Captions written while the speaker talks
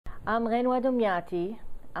I'm Ghinwa Dumyati.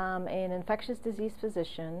 I'm an infectious disease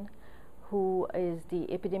physician who is the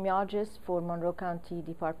epidemiologist for Monroe County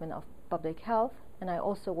Department of Public Health, and I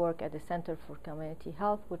also work at the Center for Community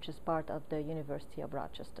Health, which is part of the University of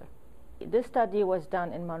Rochester. This study was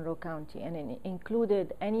done in Monroe County, and it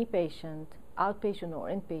included any patient, outpatient or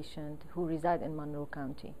inpatient, who reside in Monroe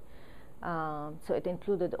County. So it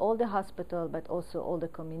included all the hospital, but also all the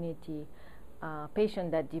community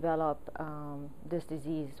patients that develop this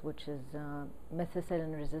disease, which is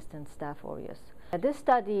methicillin-resistant Staph aureus. This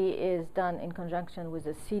study is done in conjunction with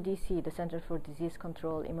the CDC, the Center for Disease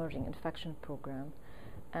Control Emerging Infection Program.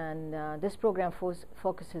 And this program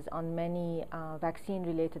focuses on many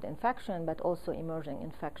vaccine-related infections, but also emerging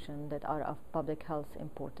infections that are of public health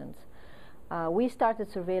importance. We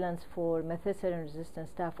started surveillance for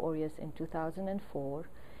methicillin-resistant Staph aureus in 2004,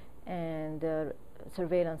 and the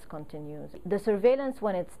surveillance continues. The surveillance,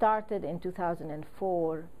 when it started in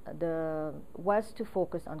 2004, was to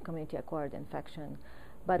focus on community-acquired infection.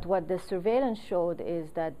 But what the surveillance showed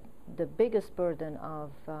is that the biggest burden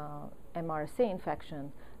of MRSA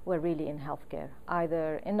infection were really in healthcare,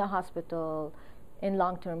 either in the hospital, in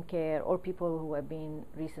long-term care, or people who have been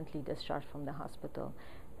recently discharged from the hospital.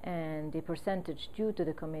 And the percentage due to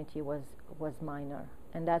the community was minor.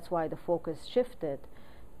 And that's why the focus shifted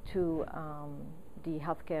to the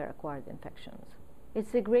healthcare acquired infections.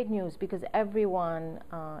 It's a great news because everyone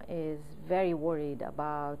is very worried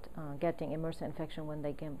about getting MRSA infection when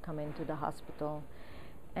they come into the hospital.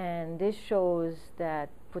 And this shows that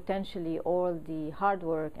potentially all the hard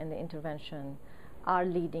work and the intervention are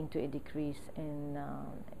leading to a decrease in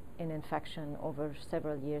infection over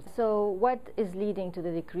several years. So what is leading to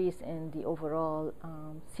the decrease in the overall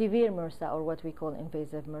severe MRSA, or what we call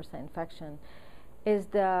invasive MRSA infection, is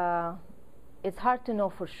it's hard to know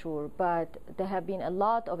for sure, but there have been a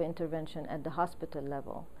lot of intervention at the hospital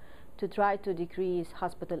level to try to decrease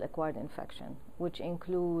hospital-acquired infection, which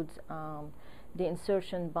includes the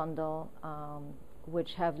insertion bundle,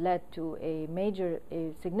 which have led to a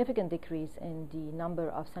significant decrease in the number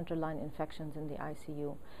of central line infections in the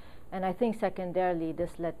ICU. And I think secondarily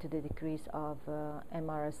this led to the decrease of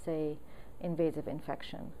MRSA invasive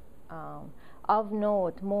infection. Of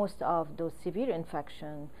note, most of those severe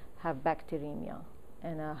infections have bacteremia,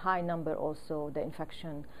 and a high number also, the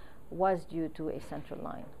infection was due to a central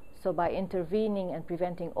line. So by intervening and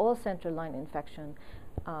preventing all central line infection,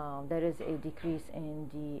 there is a decrease in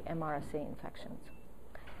the MRSA infections.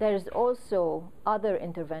 There is also other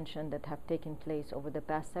intervention that have taken place over the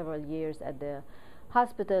past several years at the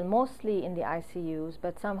hospital, mostly in the ICUs,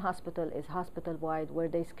 but some hospital is hospital-wide, where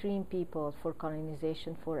they screen people for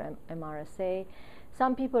colonization for MRSA.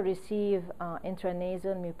 Some people receive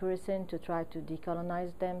intranasal mupirocin to try to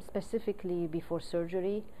decolonize them, specifically before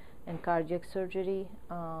surgery and cardiac surgery.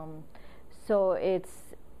 So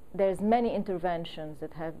there's many interventions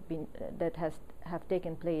that have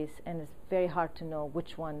taken place, and it's very hard to know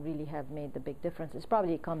which one really have made the big difference. It's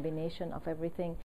probably a combination of everything.